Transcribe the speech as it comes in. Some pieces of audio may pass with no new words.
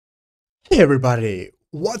Hey everybody,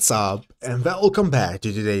 what's up and welcome back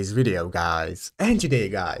to today's video guys. And today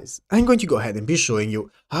guys, I'm going to go ahead and be showing you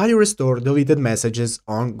how you restore deleted messages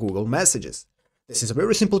on Google Messages. This is a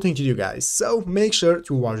very simple thing to do guys, so make sure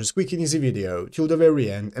to watch this quick and easy video till the very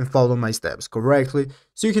end and follow my steps correctly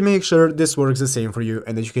so you can make sure this works the same for you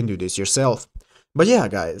and that you can do this yourself. But yeah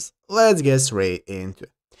guys, let's get straight into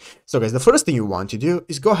it. So guys, the first thing you want to do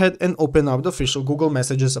is go ahead and open up the official Google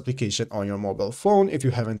Messages application on your mobile phone. If you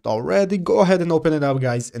haven't already, go ahead and open it up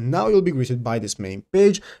guys, and now you'll be greeted by this main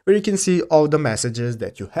page where you can see all the messages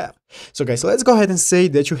that you have. So guys, let's go ahead and say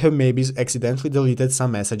that you have maybe accidentally deleted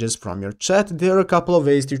some messages from your chat. There are a couple of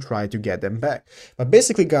ways to try to get them back. But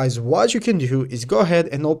basically guys, what you can do is go ahead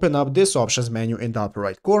and open up this options menu in the upper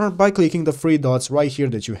right corner by clicking the three dots right here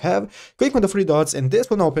that you have. Click on the three dots and this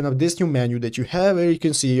will open up this new menu that you have where you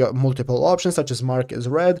can see multiple options such as mark as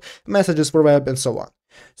read, messages for web, and so on.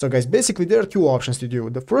 So guys, basically there are two options to do.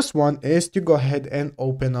 The first one is to go ahead and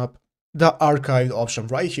open up the archived option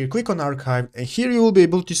right here. Click on archive and here you will be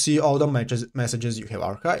able to see all the messages you have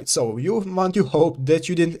archived. So you want to hope that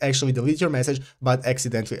you didn't actually delete your message but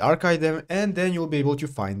accidentally archive them, and then you'll be able to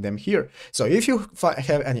find them here. So if you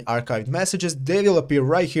have any archived messages, they will appear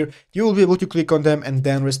right here. You will be able to click on them and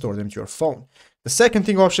then restore them to your phone. The second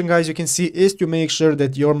thing option guys you can see is to make sure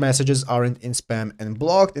that your messages aren't in spam and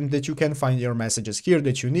blocked and that you can find your messages here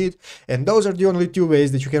that you need, and those are the only two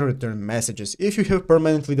ways that you can return messages. If you have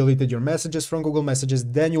permanently deleted your messages from Google Messages,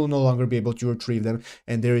 then you will no longer be able to retrieve them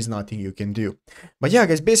and there is nothing you can do. But yeah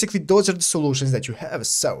guys, basically those are the solutions that you have.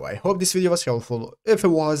 So I hope this video was helpful. If it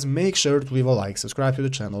was, make sure to leave a like, subscribe to the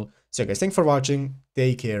channel. So guys, thanks for watching,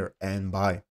 take care and bye.